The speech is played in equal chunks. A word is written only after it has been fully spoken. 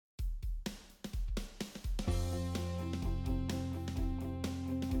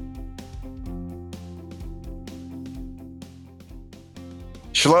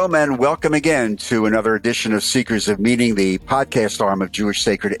Shalom and welcome again to another edition of Seekers of Meaning, the podcast arm of Jewish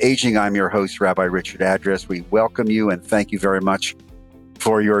Sacred Aging. I'm your host, Rabbi Richard Address. We welcome you and thank you very much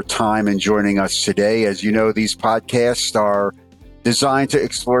for your time and joining us today. As you know, these podcasts are designed to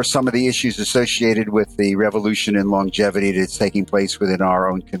explore some of the issues associated with the revolution in longevity that's taking place within our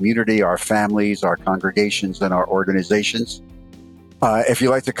own community, our families, our congregations, and our organizations. If you'd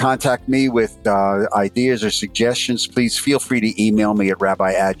like to contact me with ideas or suggestions, please feel free to email me at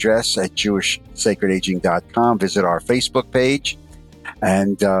rabbiaddress@jewishsacredaging.com. Visit our Facebook page,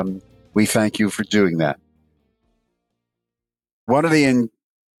 and we thank you for doing that. One of the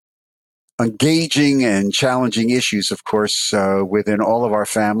engaging and challenging issues, of course, within all of our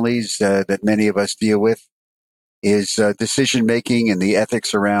families that many of us deal with is decision-making and the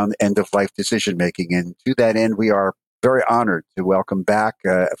ethics around end-of-life decision-making. And to that end, we are very honored to welcome back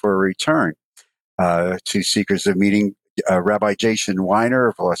for a return to Seekers of Meaning, Rabbi Jason Weiner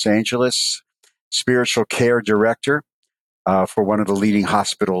of Los Angeles, Spiritual Care Director for one of the leading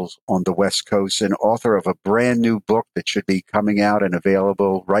hospitals on the West Coast, and author of a brand new book that should be coming out and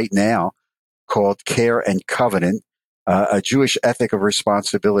available right now called Care and Covenant, A Jewish Ethic of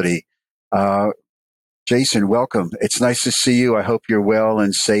Responsibility. Jason, welcome. It's nice to see you. I hope you're well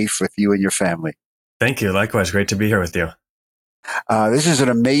and safe with you and your family. Thank you. Likewise. Great to be here with you. This is an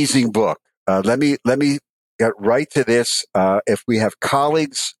amazing book. Let me get right to this. If we have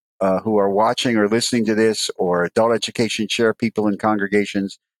colleagues who are watching or listening to this, or adult education chair people in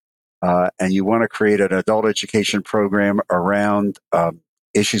congregations, and you want to create an adult education program around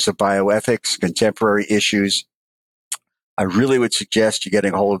issues of bioethics, contemporary issues, I really would suggest you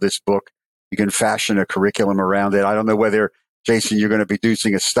getting a hold of this book. You can fashion a curriculum around it. I don't know whether, Jason, you're going to be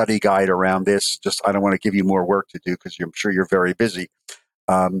doing a study guide around this. I don't want to give you more work to do because I'm sure you're very busy.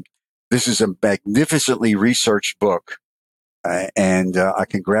 This is a magnificently researched book, and I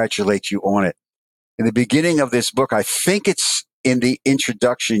congratulate you on it. In the beginning of this book, I think it's in the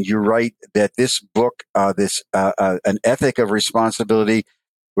introduction, you write that this book, an ethic of responsibility,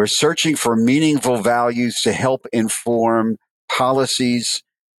 we're searching for meaningful values to help inform policies,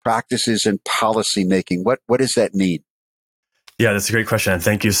 practices, and policy making. What does that mean? Yeah, that's a great question. And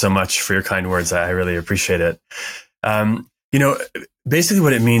thank you so much for your kind words. I really appreciate it. Basically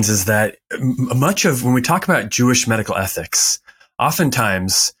what it means is that much of when we talk about Jewish medical ethics,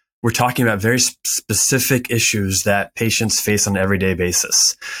 oftentimes we're talking about very specific issues that patients face on an everyday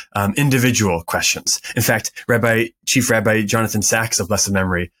basis, individual questions. In fact, Chief Rabbi Jonathan Sacks of blessed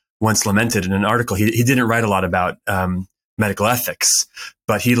memory once lamented in an article, he didn't write a lot about medical ethics,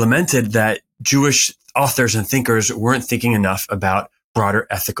 but he lamented that Jewish authors and thinkers weren't thinking enough about broader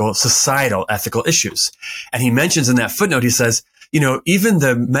societal ethical issues. And he mentions in that footnote, he says, even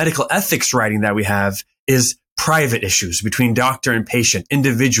the medical ethics writing that we have is private issues between doctor and patient,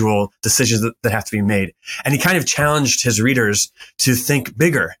 individual decisions that have to be made. And he kind of challenged his readers to think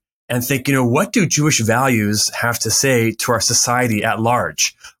bigger and think, what do Jewish values have to say to our society at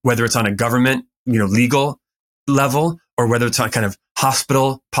large, whether it's on a government, legal level, or whether it's on kind of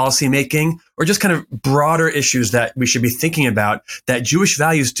hospital policy making, or just kind of broader issues that we should be thinking about, that Jewish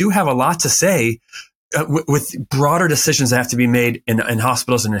values do have a lot to say with broader decisions that have to be made in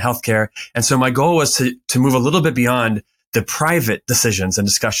hospitals and in healthcare. And so my goal was to move a little bit beyond the private decisions and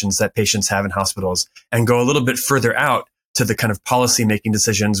discussions that patients have in hospitals and go a little bit further out to the kind of policy making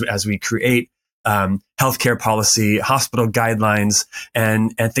decisions as we create healthcare policy, hospital guidelines,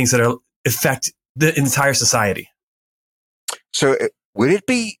 and things that affect the entire society. So would it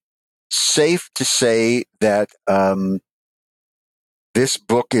be safe to say that this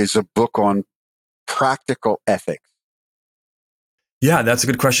book is a book on practical ethics? Yeah, that's a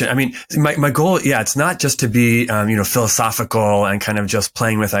good question. I mean, my goal, it's not just to be, philosophical and kind of just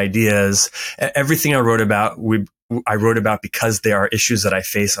playing with ideas. Everything I wrote about because there are issues that I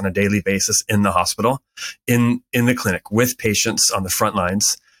face on a daily basis in the hospital, in the clinic with patients on the front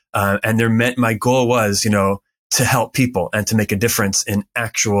lines. And my goal was, to help people and to make a difference in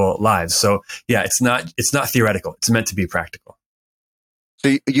actual lives. So yeah, it's not theoretical. It's meant to be practical.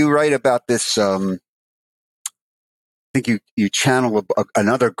 So you write about this, I think you channel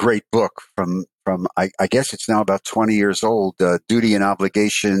another great book from I guess it's now about 20 years old, Duty and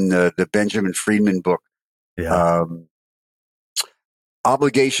Obligation, the Benjamin Friedman book. Yeah.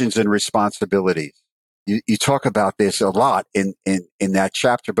 Obligations and responsibilities. You talk about this a lot in that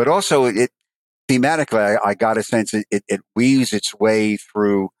chapter, but also thematically, I got a sense it weaves its way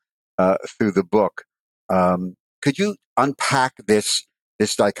through the book. Could you unpack this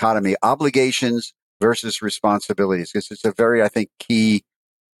dichotomy, obligations versus responsibilities? Because it's a very, I think, key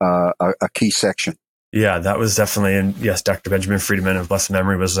a key section. Yeah, that was definitely, and yes, Dr. Benjamin Friedman of blessed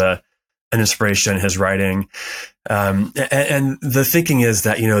memory was an inspiration in his writing. And the thinking is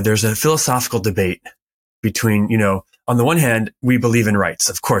that, there's a philosophical debate between, on the one hand, we believe in rights.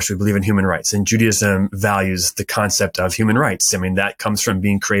 Of course, we believe in human rights, and Judaism values the concept of human rights. I mean, that comes from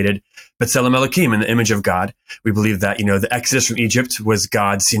being created, B'Tselem Elokim, in the image of God. We believe that, the exodus from Egypt was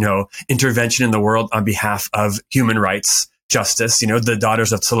God's, intervention in the world on behalf of human rights, justice, the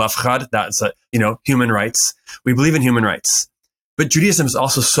daughters of Tzalafchad, that's, human rights. We believe in human rights. But Judaism is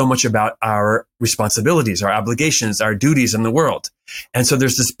also so much about our responsibilities, our obligations, our duties in the world. And so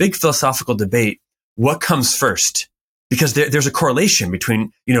there's this big philosophical debate. What comes first? Because there's a correlation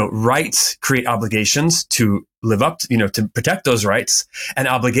between, rights create obligations to live up, to protect those rights, and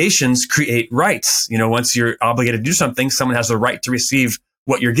obligations create rights. Once you're obligated to do something, someone has the right to receive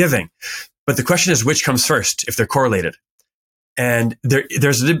what you're giving. But the question is, which comes first if they're correlated? And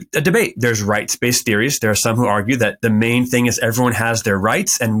there's a debate. There's rights-based theories. There are some who argue that the main thing is everyone has their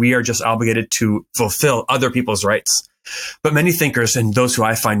rights and we are just obligated to fulfill other people's rights. But many thinkers, and those who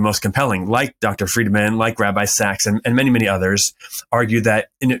I find most compelling, like Dr. Friedman, like Rabbi Sachs, and many, many others, argue that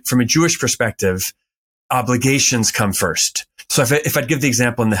from a Jewish perspective, obligations come first. So if I'd give the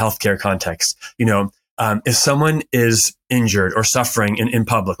example in the healthcare context, if someone is injured or suffering in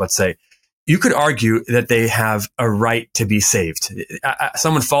public, let's say, you could argue that they have a right to be saved.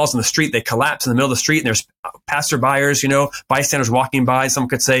 Someone falls in the street, they collapse in the middle of the street, and there's passerbyers, bystanders walking by. Someone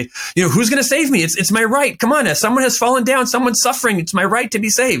could say, who's going to save me? It's my right. Come on, someone has fallen down, someone's suffering. It's my right to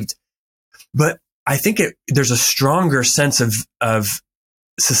be saved. But I think there's a stronger sense of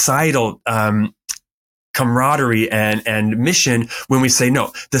societal camaraderie and mission when we say,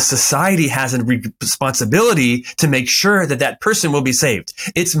 no, the society has a responsibility to make sure that person will be saved.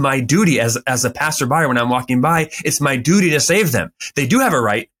 It's my duty as a passerby when I'm walking by. It's my duty to save them. They do have a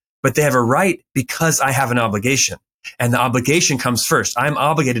right, but they have a right because I have an obligation. And the obligation comes first. I'm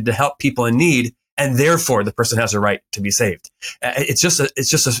obligated to help people in need, and therefore the person has a right to be saved. It's just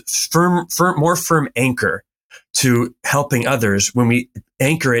a more firm anchor to helping others when we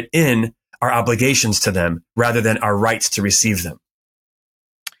anchor it in our obligations to them rather than our rights to receive them.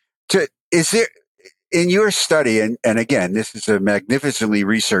 Is there, in your study, and again, this is a magnificently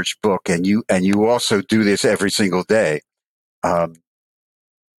researched book, and you also do this every single day.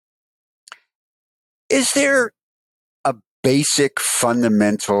 Is there a basic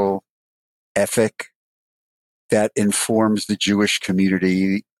fundamental ethic that informs the Jewish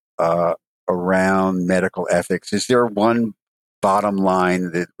community around medical ethics? Is there one bottom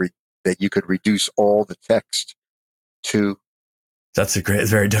line that you could reduce all the text to? That's a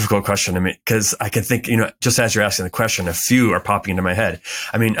very difficult question. I mean, because I can think, just as you're asking the question, a few are popping into my head.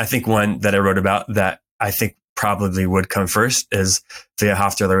 I mean, I think one that I wrote about that I think probably would come first is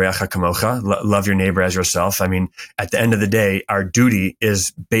V'ahavta l'reacha kamocha, love your neighbor as yourself. I mean, at the end of the day, our duty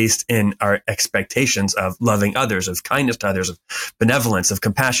is based in our expectations of loving others, of kindness to others, of benevolence, of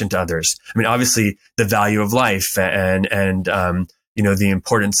compassion to others. I mean, obviously the value of life and the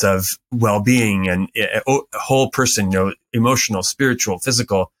importance of well-being and a whole person, emotional, spiritual,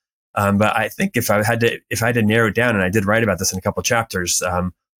 physical. But I think if I had to narrow it down, and I did write about this in a couple of chapters,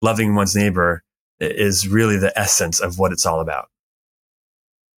 loving one's neighbor is really the essence of what it's all about.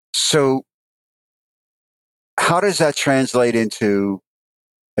 So how does that translate into,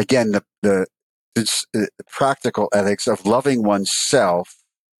 again, the practical ethics of loving oneself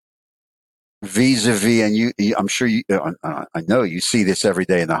vis-a-vis, and I'm sure I know you see this every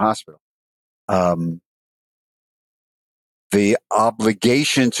day in the hospital. The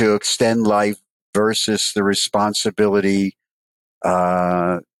obligation to extend life versus the responsibility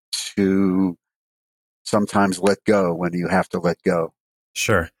to sometimes let go when you have to let go.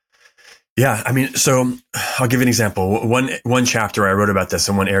 Sure. Yeah. I mean, so I'll give you an example. One chapter I wrote about this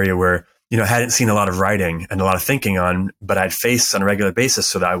in one area where, I hadn't seen a lot of writing and a lot of thinking on, but I'd faced on a regular basis,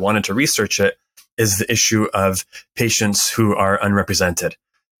 so that I wanted to research it, is the issue of patients who are unrepresented,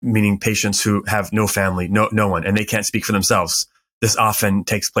 meaning patients who have no family, no one, and they can't speak for themselves. This often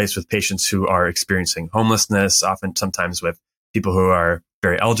takes place with patients who are experiencing homelessness, sometimes with people who are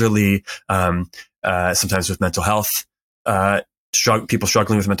very elderly, sometimes with mental health, people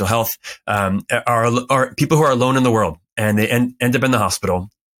struggling with mental health, are people who are alone in the world, and they end up in the hospital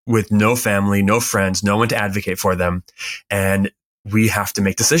with no family, no friends, no one to advocate for them. And we have to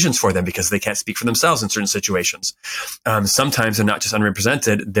make decisions for them because they can't speak for themselves in certain situations. Sometimes they're not just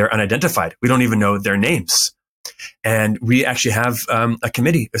unrepresented, they're unidentified. We don't even know their names. And we actually have a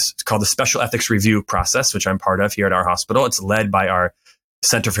committee. It's called the Special Ethics Review Process, which I'm part of here at our hospital. It's led by our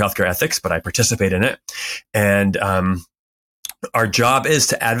Center for Healthcare Ethics, but I participate in it. And our job is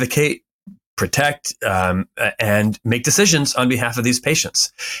to advocate protect, and make decisions on behalf of these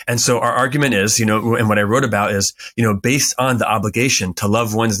patients. And so our argument is, and what I wrote about is, based on the obligation to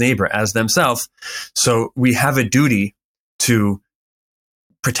love one's neighbor as themselves. So we have a duty to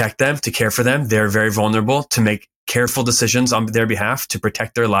protect them, to care for them. They're very vulnerable, to make careful decisions on their behalf to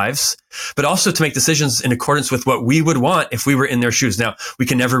protect their lives, but also to make decisions in accordance with what we would want if we were in their shoes. Now, we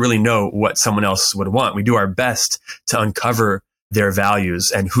can never really know what someone else would want. We do our best to uncover their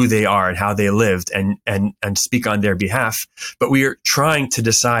values and who they are and how they lived and speak on their behalf. But we are trying to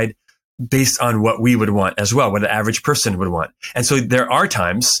decide based on what we would want as well, what an average person would want. And so there are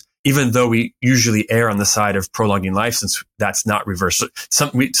times, even though we usually err on the side of prolonging life, since that's not reversible,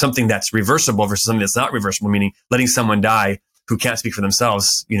 something that's reversible versus something that's not reversible, meaning letting someone die who can't speak for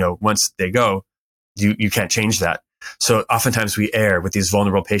themselves, once they go, you can't change that. So oftentimes we err with these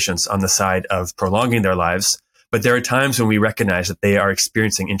vulnerable patients on the side of prolonging their lives. But there are times when we recognize that they are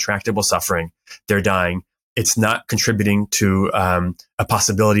experiencing intractable suffering. They're dying. It's not contributing to a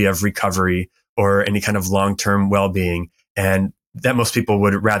possibility of recovery or any kind of long-term well-being. And that most people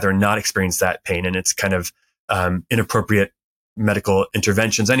would rather not experience that pain. And it's kind of inappropriate medical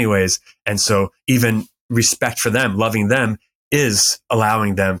interventions anyways. And so even respect for them, loving them, is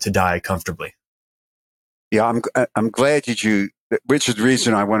allowing them to die comfortably. Yeah, I'm glad which is the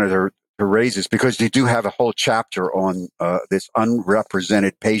reason I wanted to raise this, because you do have a whole chapter on this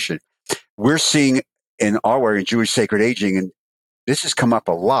unrepresented patient. We're seeing in our work in Jewish Sacred Aging, and this has come up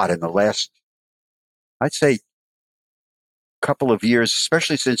a lot in the last, I'd say, couple of years,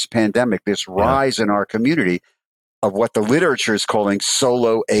 especially since pandemic, this rise in our community of what the literature is calling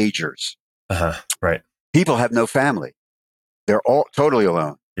solo agers. Right. People have no family. They're all totally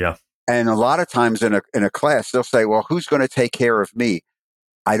alone. Yeah. And a lot of times in a class, they'll say, well, who's going to take care of me?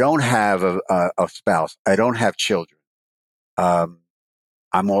 I don't have a spouse. I don't have children. I'm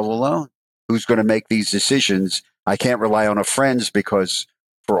all alone. Who's going to make these decisions? I can't rely on a friends because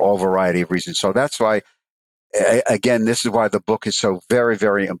for all variety of reasons. So that's why, again, this is why the book is so very,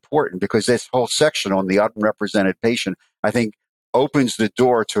 very important, because this whole section on the unrepresented patient, I think, opens the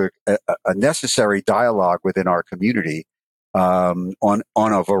door to a necessary dialogue within our community on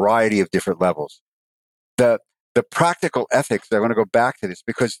a variety of different levels. The practical ethics, I want to go back to this,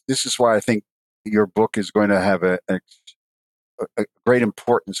 because this is why I think your book is going to have a great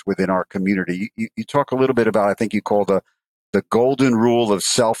importance within our community. You talk a little bit about, I think you call the golden rule of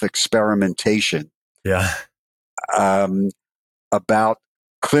self-experimentation. Yeah. About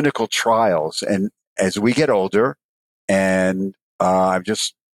clinical trials. And as we get older, and I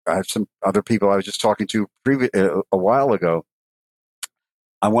have some other people I was just talking to a while ago.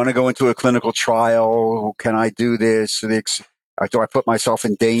 I want to go into a clinical trial. Can I do this? Do I put myself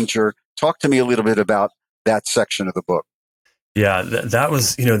in danger? Talk to me a little bit about that section of the book. Yeah, that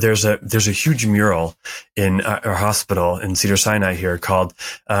was, there's a huge mural in our hospital in Cedars-Sinai here called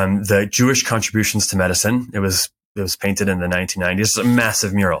the Jewish Contributions to Medicine. It was painted in the 1990s. It's a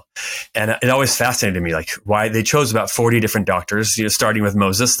massive mural. And it always fascinated me, like why they chose about 40 different doctors, starting with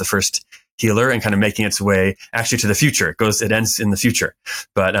Moses, the first healer, and kind of making its way actually to the future. It ends in the future.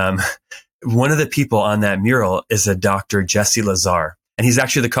 But one of the people on that mural is a Dr. Jesse Lazar. And he's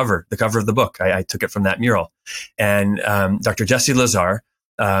actually the cover of the book. I took it from that mural. And Dr. Jesse Lazar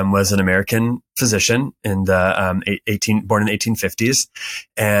was an American physician in the born in the 1850s.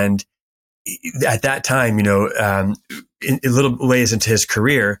 And at that time, in little ways into his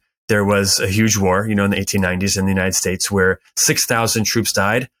career, there was a huge war, in the 1890s in the United States, where 6,000 troops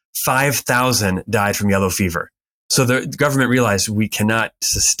died, 5,000 died from yellow fever. So the government realized we cannot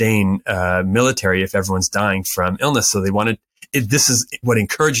sustain military if everyone's dying from illness. So they wanted, this is what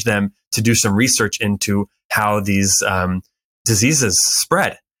encouraged them to do some research into how these diseases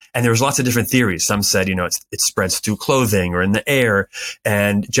spread. And there was lots of different theories. Some said, it spreads through clothing or in the air.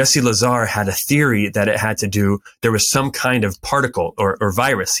 And Jesse Lazar had a theory that it had to do, there was some kind of particle or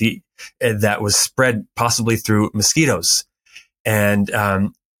virus that was spread possibly through mosquitoes. And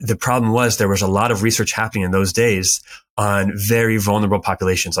the problem was there was a lot of research happening in those days on very vulnerable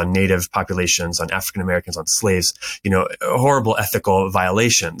populations, on native populations, on African Americans, on slaves, horrible ethical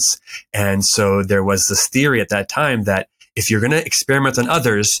violations. And so there was this theory at that time that if you're going to experiment on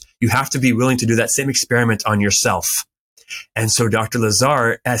others, you have to be willing to do that same experiment on yourself. And so Dr.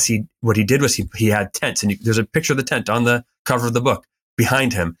 Lazar, what he did was he had tents, and there's a picture of the tent on the cover of the book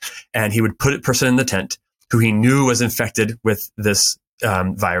behind him. And he would put a person in the tent who he knew was infected with this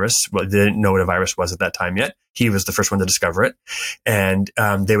virus. Well, they didn't know what a virus was at that time yet. He was the first one to discover it. And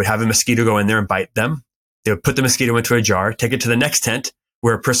they would have a mosquito go in there and bite them. They would put the mosquito into a jar, take it to the next tent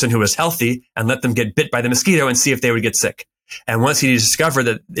where a person who was healthy, and let them get bit by the mosquito and see if they would get sick. And once he discovered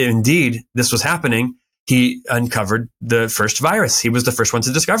that indeed this was happening, he uncovered the first virus. He was the first one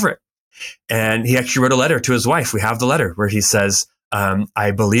to discover it. And he actually wrote a letter to his wife. We have the letter where he says,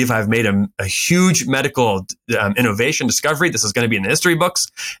 I believe I've made a huge medical innovation discovery. This is going to be in the history books,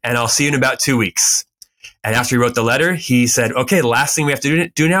 and I'll see you in about 2 weeks. And after he wrote the letter, he said, okay, the last thing we have to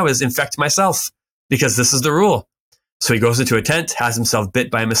do now is infect myself, because this is the rule. So he goes into a tent, has himself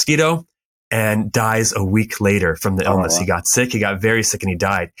bit by a mosquito, and dies a week later from the illness. He got sick. He got very sick, and he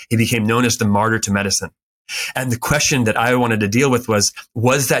died. He became known as the martyr to medicine. And the question that I wanted to deal with was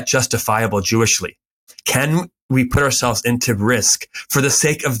that justifiable Jewishly? Can we put ourselves into risk for the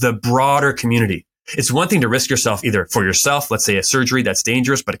sake of the broader community? It's one thing to risk yourself either for yourself, let's say a surgery that's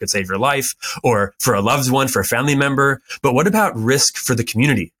dangerous, but it could save your life, or for a loved one, for a family member. But what about risk for the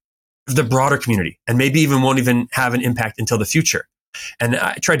community, the broader community, and maybe even won't even have an impact until the future? And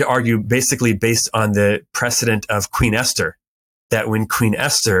I tried to argue basically based on the precedent of Queen Esther, that when Queen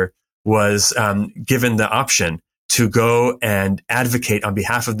Esther was given the option to go and advocate on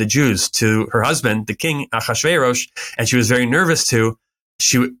behalf of the Jews to her husband, the king Ahasuerus, and she was very nervous to,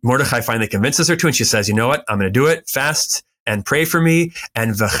 Mordecai finally convinces her to, and she says, you know what, I'm going to do it, fast and pray for me,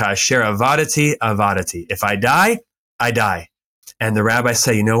 and v'chasher avadati, avadati. If I die, I die. And the rabbis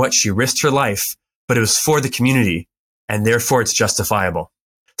say, you know what, she risked her life, but it was for the community, and therefore it's justifiable.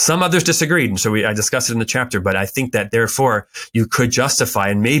 Some others disagreed, and so I discussed it in the chapter, but I think that therefore you could justify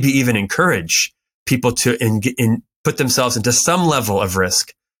and maybe even encourage people to put themselves into some level of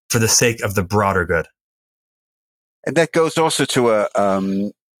risk for the sake of the broader good. And that goes also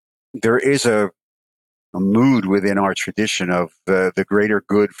to there is a mood within our tradition of the greater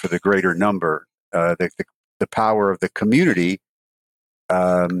good for the greater number. The power of the community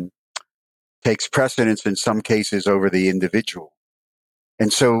takes precedence in some cases over the individual.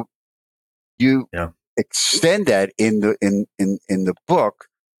 And so you extend that in the book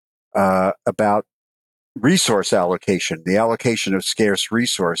about resource allocation, the allocation of scarce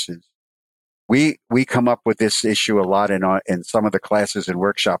resources. We come up with this issue a lot in some of the classes and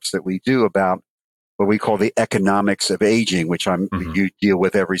workshops that we do about what we call the economics of aging, which you deal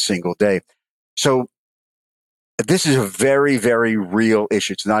with every single day. So this is a very, very real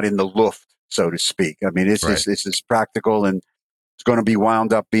issue. It's not in the luft, so to speak. I mean, this is practical, and it's going to be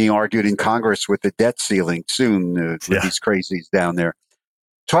wound up being argued in Congress with the debt ceiling soon with these crazies down there.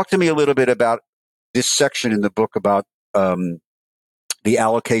 Talk to me a little bit about this section in the book about the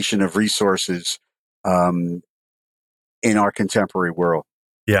allocation of resources in our contemporary world.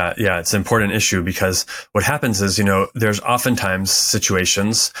 Yeah, it's an important issue because what happens is, there's oftentimes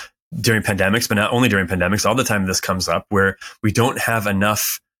situations during pandemics, but not only during pandemics, all the time this comes up where we don't have enough.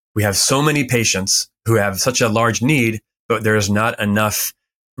 We have so many patients who have such a large need, but there's not enough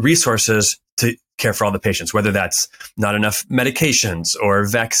resources to care for all the patients, whether that's not enough medications or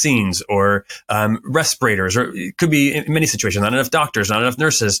vaccines or respirators, or it could be in many situations, not enough doctors, not enough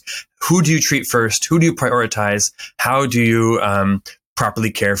nurses. Who do you treat first? Who do you prioritize? How do you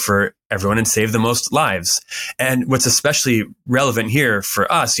properly care for everyone and save the most lives? And what's especially relevant here for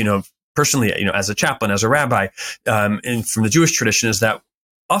us, personally, as a chaplain, as a rabbi, and from the Jewish tradition, is that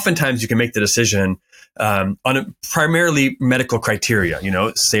oftentimes you can make the decision on a primarily medical criteria,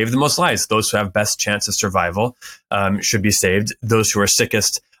 save the most lives. Those who have best chance of survival should be saved. Those who are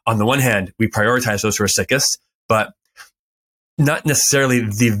sickest, on the one hand, we prioritize those who are sickest, but not necessarily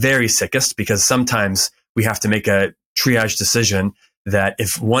the very sickest, because sometimes we have to make a triage decision that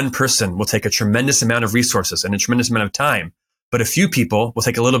if one person will take a tremendous amount of resources and a tremendous amount of time, but a few people will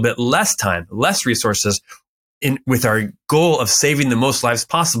take a little bit less time, less resources, with our goal of saving the most lives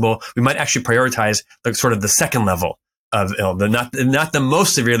possible, we might actually prioritize the second level of not the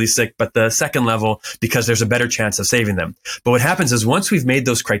most severely sick, but the second level, because there's a better chance of saving them. But what happens is once we've made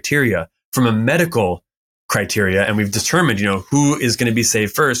those criteria from a medical criteria and we've determined, who is going to be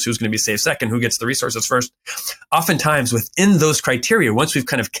saved first, who's going to be saved second, who gets the resources first, oftentimes within those criteria, once we've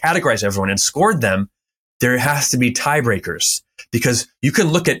kind of categorized everyone and scored them, there has to be tiebreakers. Because you can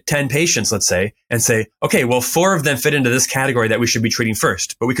look at 10 patients, let's say, and say, okay, well, 4 of them fit into this category that we should be treating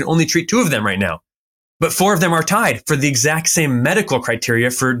first, but we can only treat 2 of them right now. But 4 of them are tied for the exact same medical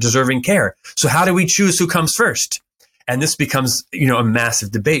criteria for deserving care. So how do we choose who comes first? And this becomes, a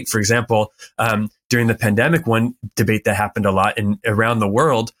massive debate. For example, during the pandemic, one debate that happened a lot around the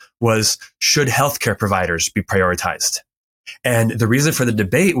world was, should healthcare providers be prioritized? And the reason for the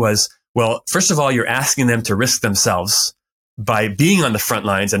debate was, well, first of all, you're asking them to risk themselves by being on the front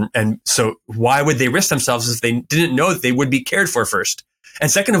lines. And so why would they risk themselves if they didn't know that they would be cared for first? And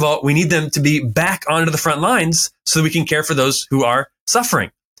second of all, we need them to be back onto the front lines so that we can care for those who are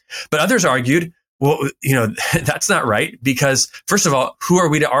suffering. But others argued, Well, that's not right, because first of all, who are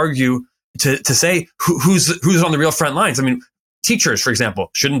we to argue to say who's on the real front lines? I mean, teachers, for example,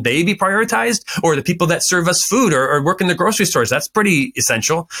 shouldn't they be prioritized? Or the people that serve us food or work in the grocery stores? That's pretty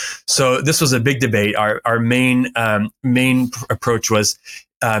essential. So this was a big debate. Our main approach was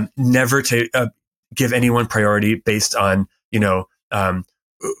never to give anyone priority based on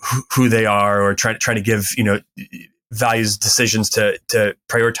who they are, or try to give values decisions to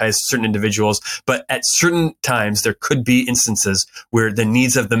prioritize certain individuals. But at certain times, there could be instances where the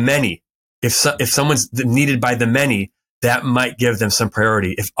needs of the many, if someone's needed by the many, that might give them some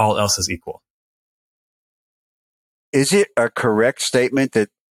priority if all else is equal. Is it a correct statement to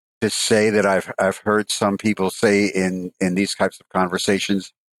say that I've heard some people say in these types of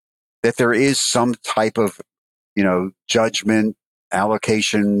conversations that there is some type of, judgment,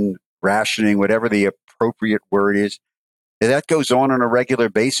 allocation, rationing, whatever the appropriate word is, that goes on a regular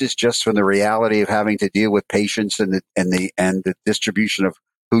basis just from the reality of having to deal with patients and the distribution of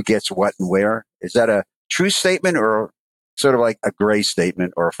who gets what and where? Is that a true statement, or sort of like a gray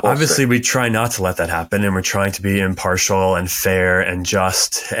statement, or a false Obviously, statement? we try not to let that happen, and we're trying to be impartial and fair and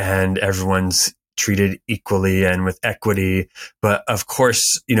just, and everyone's treated equally and with equity. But of course,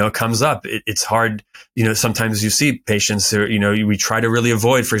 it comes up. It's hard. Sometimes you see patients who, we try to really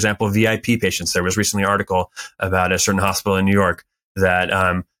avoid, for example, VIP patients. There was recently an article about a certain hospital in New York that,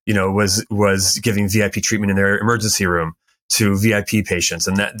 was giving VIP treatment in their emergency room to VIP patients.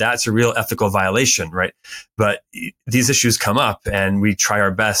 And that's a real ethical violation, right? But these issues come up, and we try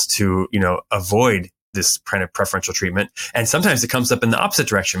our best to, avoid this kind of preferential treatment. And sometimes it comes up in the opposite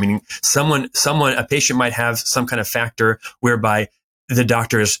direction, meaning a patient might have some kind of factor whereby the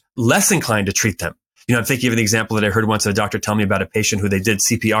doctor is less inclined to treat them. I'm thinking of an example that I heard once, a doctor tell me about a patient who they did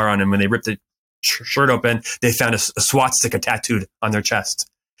CPR on, and when they ripped the shirt open, they found a swastika tattooed on their chest.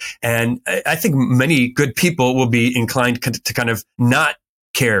 And I think many good people will be inclined to kind of not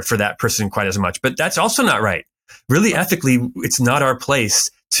care for that person quite as much. But that's also not right. Really, ethically, it's not our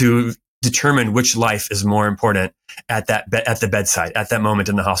place to determine which life is more important at the bedside, at that moment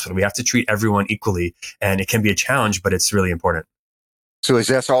in the hospital. We have to treat everyone equally, and it can be a challenge, but it's really important. So is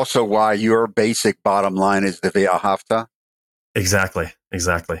that also why your basic bottom line is the Ve'ahavta? Exactly.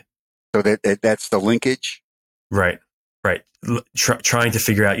 So that's the linkage? Right. Trying to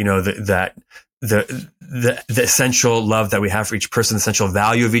figure out, the essential love that we have for each person, the essential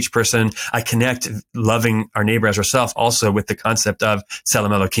value of each person. I connect loving our neighbor as ourselves also with the concept of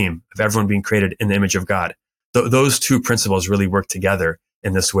Tselem Elokim, of everyone being created in the image of God. Those two principles really work together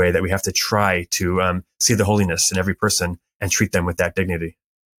in this way, that we have to try to see the holiness in every person and treat them with that dignity.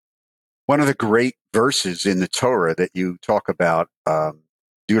 One of the great verses in the Torah that you talk about,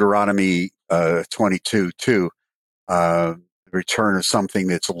 Deuteronomy 22:2, the return of something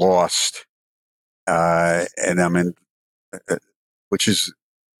that's lost, which is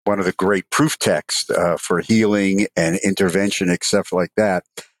one of the great proof texts for healing and intervention, except like that.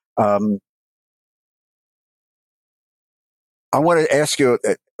 I want to ask you,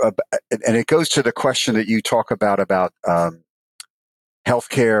 and it goes to the question that you talk about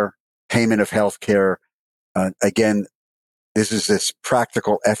healthcare, payment of healthcare. Again, this is this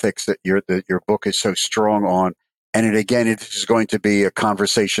practical ethics that your book is so strong on. And it is going to be a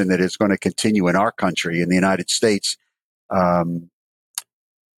conversation that is going to continue in our country, in the United States, in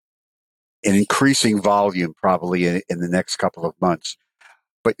increasing volume probably in the next couple of months.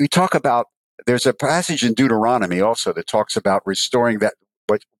 But you talk about, there's a passage in Deuteronomy also that talks about restoring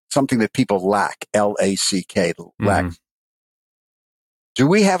something that people lack, L-A-C-K, lack. Mm-hmm. Do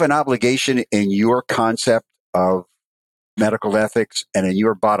we have an obligation in your concept of medical ethics and in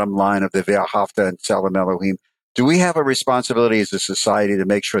your bottom line of the Ve'ahavta and Tselem Elohim? Do we have a responsibility as a society to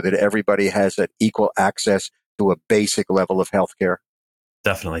make sure that everybody has that equal access to a basic level of healthcare?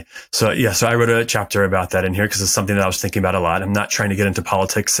 Definitely. So I wrote a chapter about that in here because it's something that I was thinking about a lot. I'm not trying to get into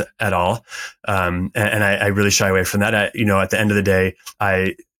politics at all. And I really shy away from that. At the end of the day,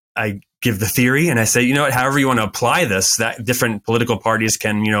 I give the theory and I say, however you want to apply this, that different political parties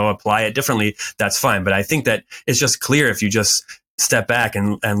can, apply it differently. That's fine. But I think that it's just clear if you just step back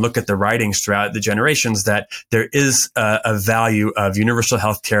and look at the writings throughout the generations that there is a value of universal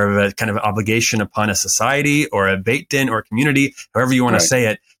health care, of a kind of obligation upon a society or a Beit Din or a community, however you want to say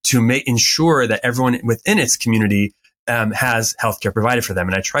it, to ensure that everyone within its community has healthcare provided for them.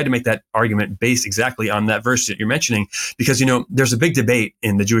 And I tried to make that argument based exactly on that verse that you're mentioning, because, there's a big debate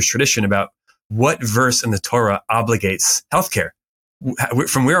in the Jewish tradition about what verse in the Torah obligates healthcare.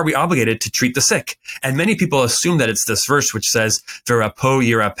 From where are we obligated to treat the sick? And many people assume that it's this verse which says, "V'rapo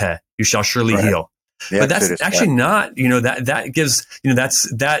yirapeh," you shall surely heal. The But that's Exodus, actually not, that gives,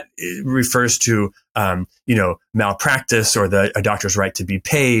 that refers to, malpractice or a doctor's right to be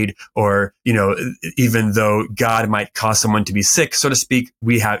paid, or, even though God might cause someone to be sick, so to speak,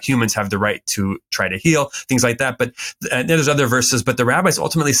 humans have the right to try to heal, things like that. But there's other verses, but the rabbis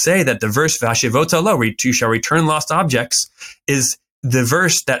ultimately say that the verse, Vashivota lo, you shall return lost objects, is the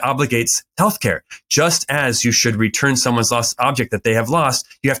verse that obligates healthcare. Just as you should return someone's lost object that they have lost,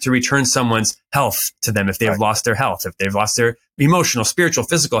 you have to return someone's health to them if they have lost their health, if they've lost their emotional, spiritual,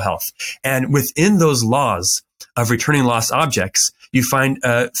 physical health. And within those laws of returning lost objects, you find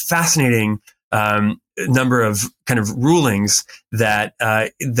a fascinating number of kind of rulings that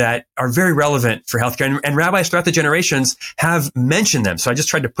are very relevant for healthcare. And rabbis throughout the generations have mentioned them. So I just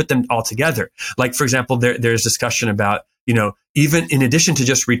tried to put them all together. Like, for example, there's discussion about, even in addition to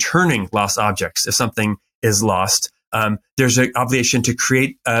just returning lost objects, if something is lost, there's an obligation to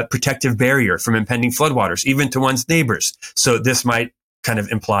create a protective barrier from impending floodwaters, even to one's neighbors. So this might kind of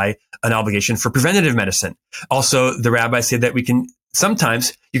imply an obligation for preventative medicine. Also, the rabbis say that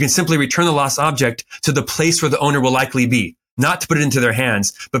sometimes you can simply return the lost object to the place where the owner will likely be, not to put it into their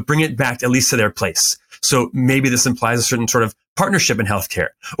hands, but bring it back at least to their place. So maybe this implies a certain sort of partnership in healthcare.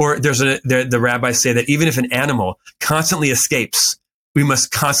 Or the rabbis say that even if an animal constantly escapes, we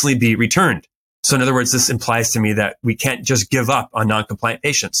must constantly be returned. So in other words, this implies to me that we can't just give up on non-compliant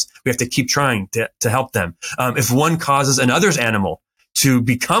patients. We have to keep trying to help them. If one causes another's animal to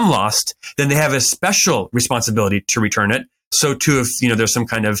become lost, then they have a special responsibility to return it. So too, if there's some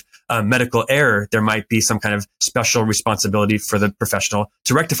kind of medical error, there might be some kind of special responsibility for the professional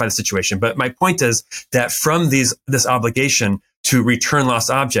to rectify the situation. But my point is that from this obligation to return lost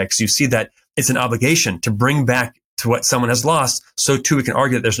objects, you see that it's an obligation to bring back to what someone has lost. So too, we can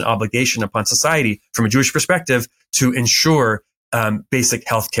argue that there's an obligation upon society from a Jewish perspective to ensure basic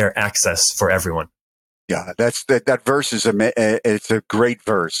healthcare access for everyone. Yeah, that verse it's a great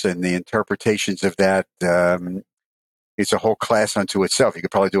verse, and the interpretations of that. It's a whole class unto itself. You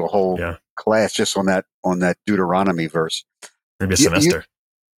could probably do a whole class just on that Deuteronomy verse. Maybe a semester,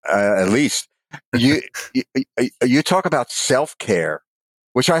 at least. You talk about self-care,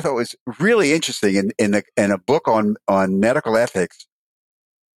 which I thought was really interesting. In a book on medical ethics,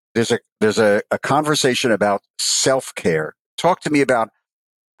 there's a conversation about self-care. Talk to me about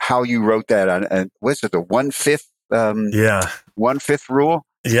how you wrote that. And what's it, the 1/5? 1/5 rule.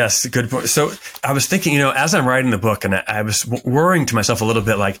 Yes, good point. So I was thinking, as I'm writing the book, and I was worrying to myself a little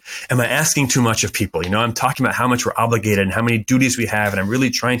bit, like, am I asking too much of people? I'm talking about how much we're obligated and how many duties we have. And I'm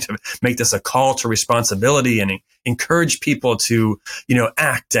really trying to make this a call to responsibility and encourage people to,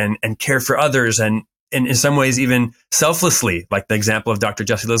 act and care for others. And in some ways, even selflessly, like the example of Dr.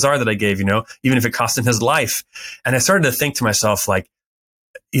 Jesse Lazar that I gave, even if it cost him his life. And I started to think to myself, like,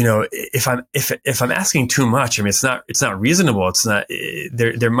 if I'm asking too much, I mean, it's not reasonable. It's not,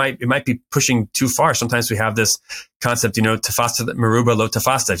 it might be pushing too far. Sometimes we have this concept, tafasta meruba lo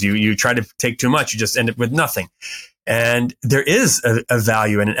tafasta. If you try to take too much, you just end up with nothing. And there is a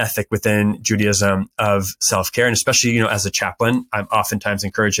value and an ethic within Judaism of self-care. And especially, as a chaplain, I'm oftentimes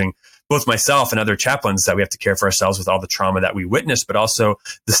encouraging both myself and other chaplains that we have to care for ourselves with all the trauma that we witness, but also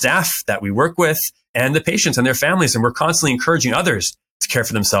the staff that we work with and the patients and their families. And we're constantly encouraging others to care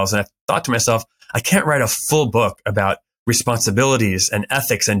for themselves. And I thought to myself, I can't write a full book about responsibilities and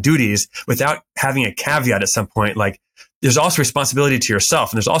ethics and duties without having a caveat at some point. Like, there's also responsibility to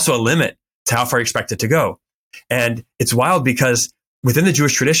yourself, and there's also a limit to how far you expect it to go. And it's wild because within the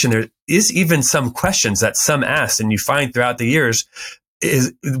Jewish tradition, there is even some questions that some asked, and you find throughout the years,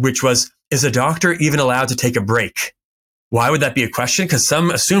 is a doctor even allowed to take a break? Why would that be a question? Because some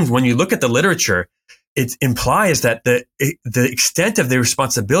assumed when you look at the literature, it implies that the extent of their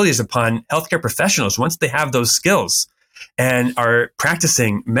responsibilities upon healthcare professionals, once they have those skills and are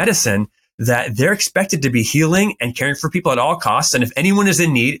practicing medicine, that they're expected to be healing and caring for people at all costs. And if anyone is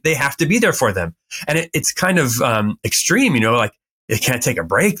in need, they have to be there for them. And it's kind of extreme, like they can't take a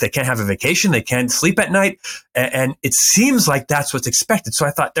break, they can't have a vacation, they can't sleep at night. And it seems like that's what's expected. So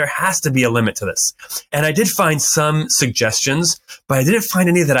I thought there has to be a limit to this. And I did find some suggestions, but I didn't find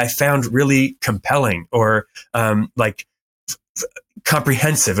any that I found really compelling or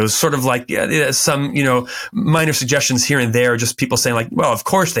comprehensive. It was sort of like some, minor suggestions here and there, just people saying like, well, of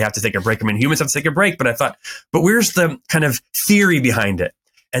course they have to take a break. I mean, humans have to take a break. But I thought, but where's the kind of theory behind it?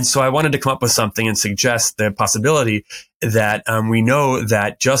 And so I wanted to come up with something and suggest the possibility that we know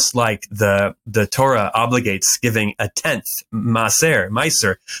that just like the Torah obligates giving a tenth,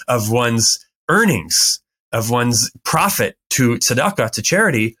 meiser, of one's earnings, of one's profit to tzedakah, to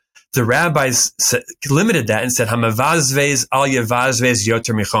charity, the rabbis limited that and said, "Hamavazvez al yavazvez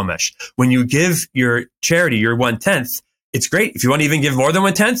yoter michomesh." When you give your charity, your 1/10, it's great. If you want to even give more than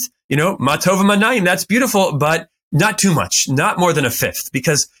 1/10, matova manayim, that's beautiful, but not too much, not more than a fifth,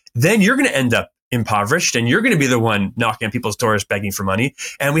 because then you're going to end up impoverished and you're going to be the one knocking on people's doors begging for money.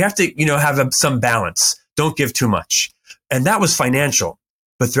 And we have to, have some balance. Don't give too much. And that was financial.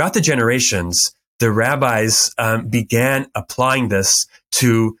 But throughout the generations, the rabbis began applying this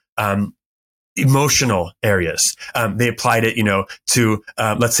to emotional areas. They applied it, to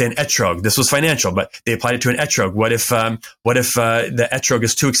let's say an etrog. This was financial, but they applied it to an etrog. What if the etrog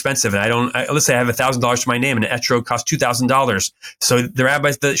is too expensive, and let's say I have $1,000 to my name, and an etrog costs $2,000. So the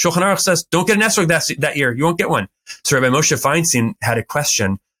Shulchan Aruch says, don't get an etrog that year. You won't get one. So Rabbi Moshe Feinstein had a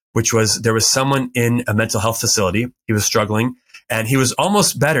question, which was, there was someone in a mental health facility. He was struggling, and he was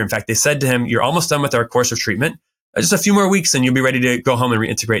almost better. In fact, they said to him, "You're almost done with our course of treatment. Just a few more weeks, and you'll be ready to go home and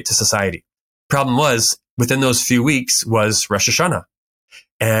reintegrate to society." Problem was, within those few weeks was Rosh Hashanah.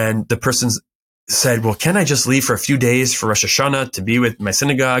 And the person said, "Well, can I just leave for a few days for Rosh Hashanah to be with my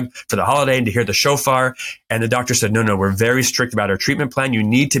synagogue for the holiday and to hear the shofar?" And the doctor said, no, we're very strict about our treatment plan. You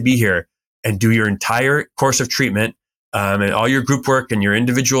need to be here and do your entire course of treatment, and all your group work and your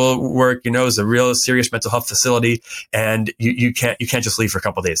individual work, is a real serious mental health facility. And you can't just leave for a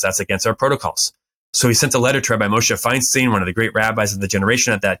couple of days. That's against our protocols. So he sent a letter to Rabbi Moshe Feinstein, one of the great rabbis of the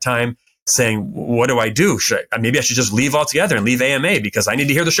generation at that time, saying, "What do I do? Maybe I should just leave altogether and leave AMA because I need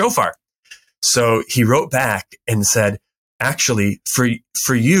to hear the shofar." So he wrote back and said, actually,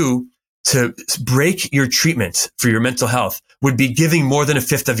 for you to break your treatment for your mental health would be giving more than a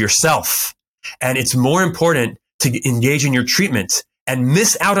fifth of yourself. And it's more important to engage in your treatment and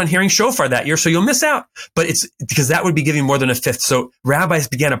miss out on hearing shofar that year. So you'll miss out, but it's because that would be giving more than a fifth. So rabbis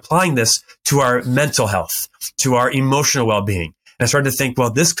began applying this to our mental health, to our emotional well-being. And I started to think, well,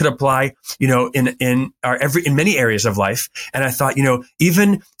 this could apply, in many areas of life. And I thought,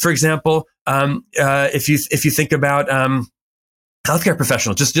 even, for example, if you think about healthcare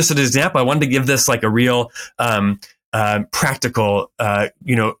professionals, just as an example, I wanted to give this like a real practical,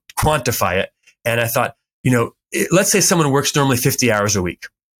 quantify it. And I thought, let's say someone works normally 50 hours a week.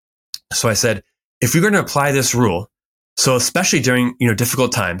 So I said, if you're going to apply this rule, so especially during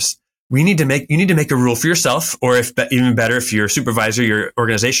difficult times, you need to make a rule for yourself, or even better, if your supervisor, your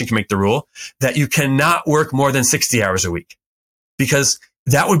organization can make the rule that you cannot work more than 60 hours a week, because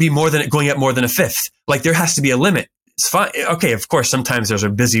that would be going up more than a fifth. Like there has to be a limit. It's fine. Okay. Of course, sometimes there's a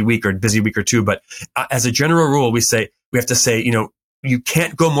busy week or two, but as a general rule, we have to say, you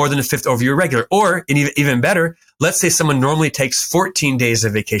can't go more than a fifth over your regular, or even better, let's say someone normally takes 14 days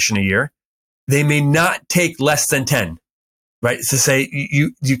of vacation a year. They may not take less than 10. Right? To say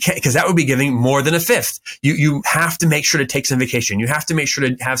you can't, because that would be giving more than a fifth. You have to make sure to take some vacation. You have to make sure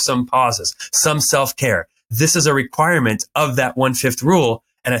to have some pauses, some self-care. This is a requirement of that 1/5 rule.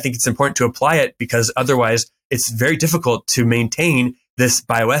 And I think it's important to apply it, because otherwise it's very difficult to maintain this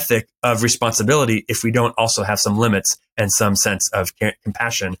bioethic of responsibility if we don't also have some limits and some sense of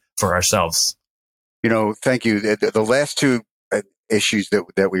compassion for ourselves. Thank you. The last two issues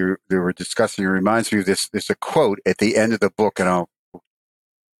that we were discussing, it reminds me of this. There's a quote at the end of the book, and I'm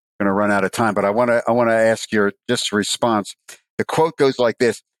going to run out of time, but I want to ask your just response. The quote goes like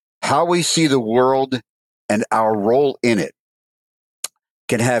this: "How we see the world and our role in it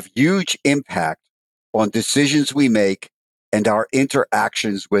can have huge impact on decisions we make and our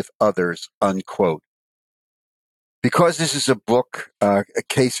interactions with others," unquote. Because this is a book, a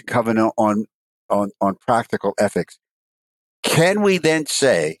case and covenant on practical ethics, can we then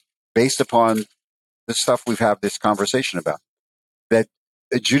say, based upon the stuff we've had this conversation about, that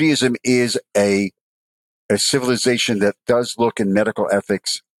Judaism is a civilization that does look in medical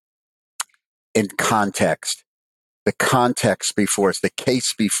ethics in context, the context before us, the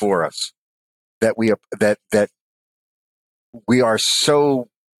case before us, that we are so,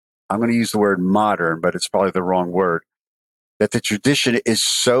 I'm going to use the word modern, but it's probably the wrong word, that the tradition is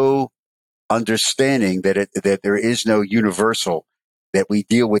so understanding that there is no universal, that we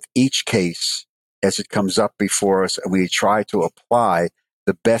deal with each case as it comes up before us, and we try to apply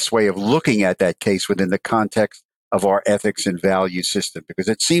the best way of looking at that case within the context of our ethics and value system. Because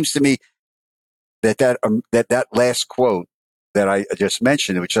it seems to me that last quote that I just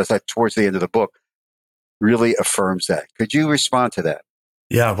mentioned, which is towards the end of the book, really affirms that. Could you respond to that?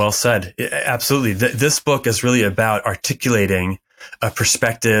 Yeah, well said. Absolutely. This book is really about articulating a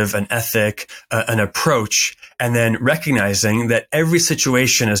perspective, an ethic, an approach, and then recognizing that every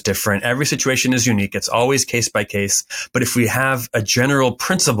situation is different. Every situation is unique. It's always case by case. But if we have a general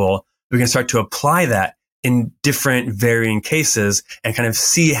principle, we can start to apply that in different varying cases and kind of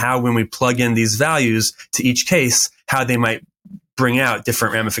see how when we plug in these values to each case, how they might bring out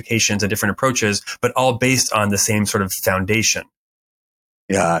different ramifications and different approaches, but all based on the same sort of foundation.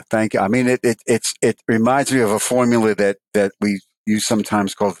 Yeah, thank you. I mean, it reminds me of a formula that we use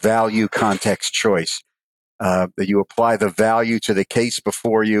sometimes called value context choice. That you apply the value to the case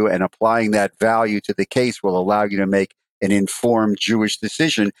before you, and applying that value to the case will allow you to make an informed Jewish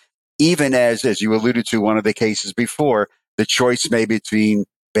decision, even as you alluded to one of the cases before, the choice may be between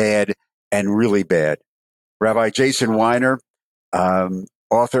bad and really bad. Rabbi Jason Weiner,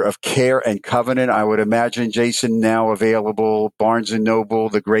 author of Care and Covenant. I would imagine, Jason, now available, Barnes & Noble,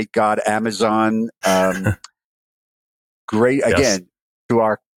 The Great God, Amazon. Great, again, yes. To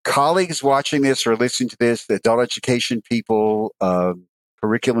our colleagues watching this or listening to this, the adult education people,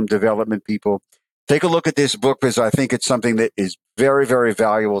 curriculum development people, take a look at this book, because I think it's something that is very, very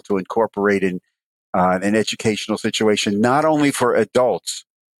valuable to incorporate in an educational situation, not only for adults,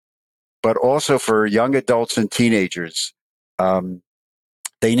 but also for young adults and teenagers.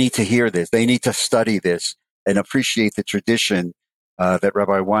 They need to hear this. They need to study this and appreciate the tradition that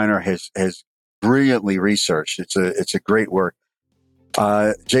Rabbi Weiner has brilliantly researched. It's a great work.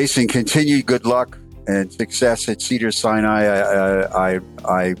 Jason, continued good luck and success at Cedars-Sinai.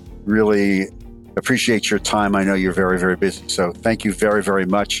 I really appreciate your time. I know you're very, very busy. So thank you very, very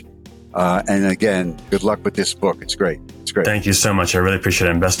much. And again, good luck with this book. It's great. It's great. Thank you so much. I really appreciate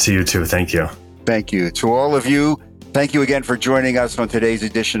it. And best to you too. Thank you. Thank you. To all of you, thank you again for joining us on today's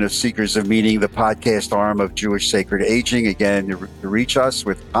edition of Seekers of Meaning, the podcast arm of Jewish Sacred Aging. Again, to reach us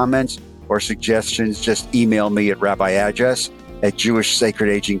with comments or suggestions, just email me at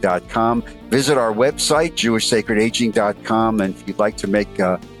rabbiaddress@jewishsacredaging.com. Visit our website, jewishsacredaging.com. And if you'd like to make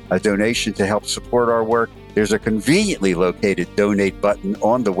a donation to help support our work, there's a conveniently located donate button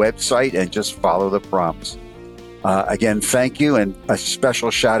on the website, and just follow the prompts. Again, thank you. And a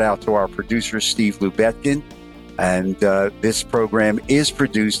special shout out to our producer, Steve Lubetkin. And this program is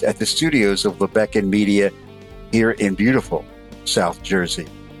produced at the studios of Lubetkin Media here in beautiful South Jersey.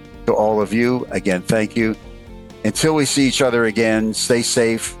 To all of you, again, thank you. Until we see each other again, stay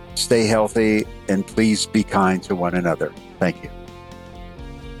safe, stay healthy, and please be kind to one another. Thank you.